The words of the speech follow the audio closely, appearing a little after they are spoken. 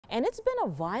And it's been a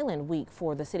violent week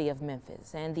for the city of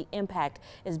Memphis, and the impact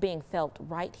is being felt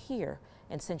right here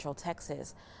in Central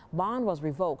Texas. Bond was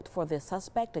revoked for the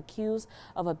suspect accused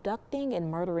of abducting and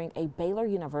murdering a Baylor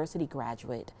University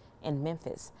graduate in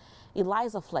Memphis.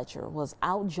 Eliza Fletcher was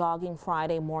out jogging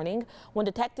Friday morning when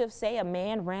detectives say a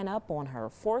man ran up on her,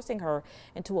 forcing her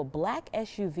into a black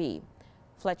SUV.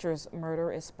 Fletcher's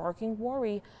murder is sparking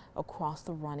worry across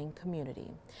the running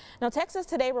community. Now, Texas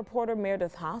Today reporter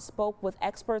Meredith Haas spoke with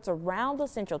experts around the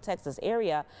Central Texas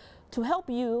area to help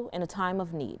you in a time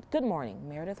of need. Good morning,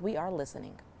 Meredith. We are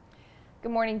listening.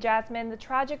 Good morning, Jasmine. The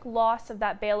tragic loss of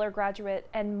that Baylor graduate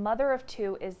and mother of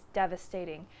two is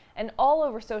devastating. And all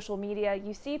over social media,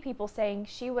 you see people saying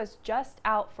she was just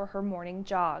out for her morning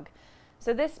jog.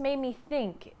 So this made me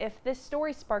think, if this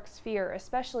story sparks fear,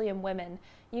 especially in women,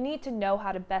 you need to know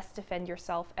how to best defend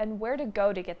yourself and where to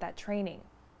go to get that training.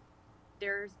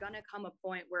 There's going to come a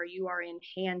point where you are in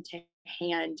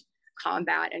hand-to-hand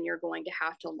combat and you're going to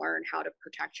have to learn how to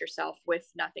protect yourself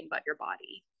with nothing but your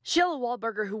body. Sheila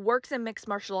Wahlberger, who works in mixed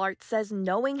martial arts, says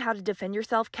knowing how to defend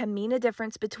yourself can mean a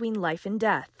difference between life and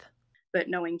death. But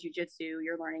knowing jiu-jitsu,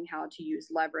 you're learning how to use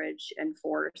leverage and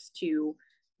force to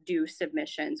do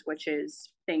submissions, which is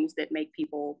things that make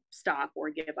people stop or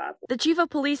give up. The chief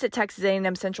of police at Texas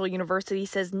A&M Central University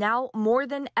says now more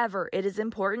than ever it is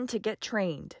important to get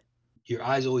trained. Your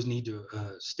eyes always need to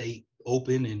stay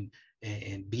open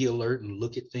and be alert and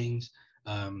look at things.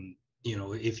 You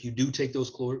know, if you do take those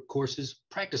courses,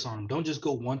 practice on them. Don't just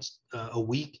go once a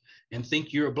week and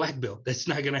think you're a black belt. That's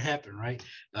not going to happen, right?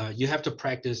 You have to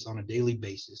practice on a daily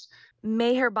basis.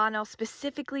 Meher Bonnell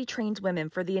specifically trains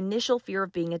women for the initial fear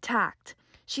of being attacked.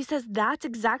 She says that's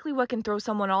exactly what can throw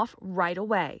someone off right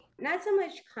away. Not so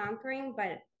much conquering,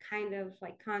 but kind of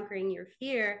like conquering your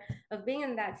fear of being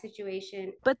in that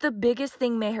situation. But the biggest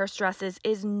thing Meher stresses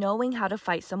is knowing how to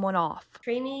fight someone off.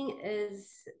 Training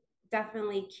is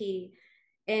definitely key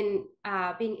in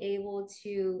being able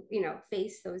to,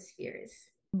 face those fears.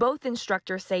 Both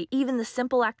instructors say even the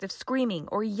simple act of screaming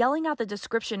or yelling out the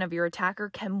description of your attacker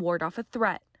can ward off a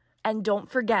threat. And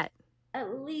don't forget,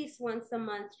 at least once a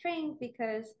month train,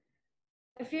 because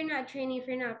if you're not training, if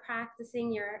you're not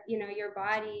practicing your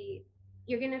body,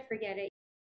 you're going to forget it.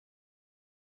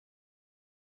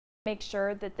 Make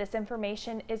sure that this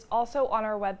information is also on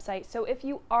our website. So if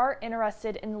you are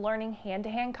interested in learning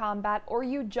hand-to-hand combat or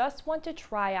you just want to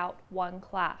try out one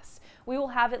class, we will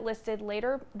have it listed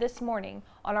later this morning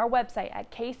on our website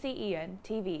at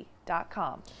kcentv.com.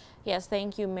 Yes,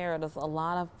 thank you, Meredith. A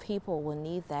lot of people will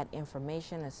need that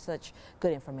information. It's such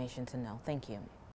good information to know. Thank you.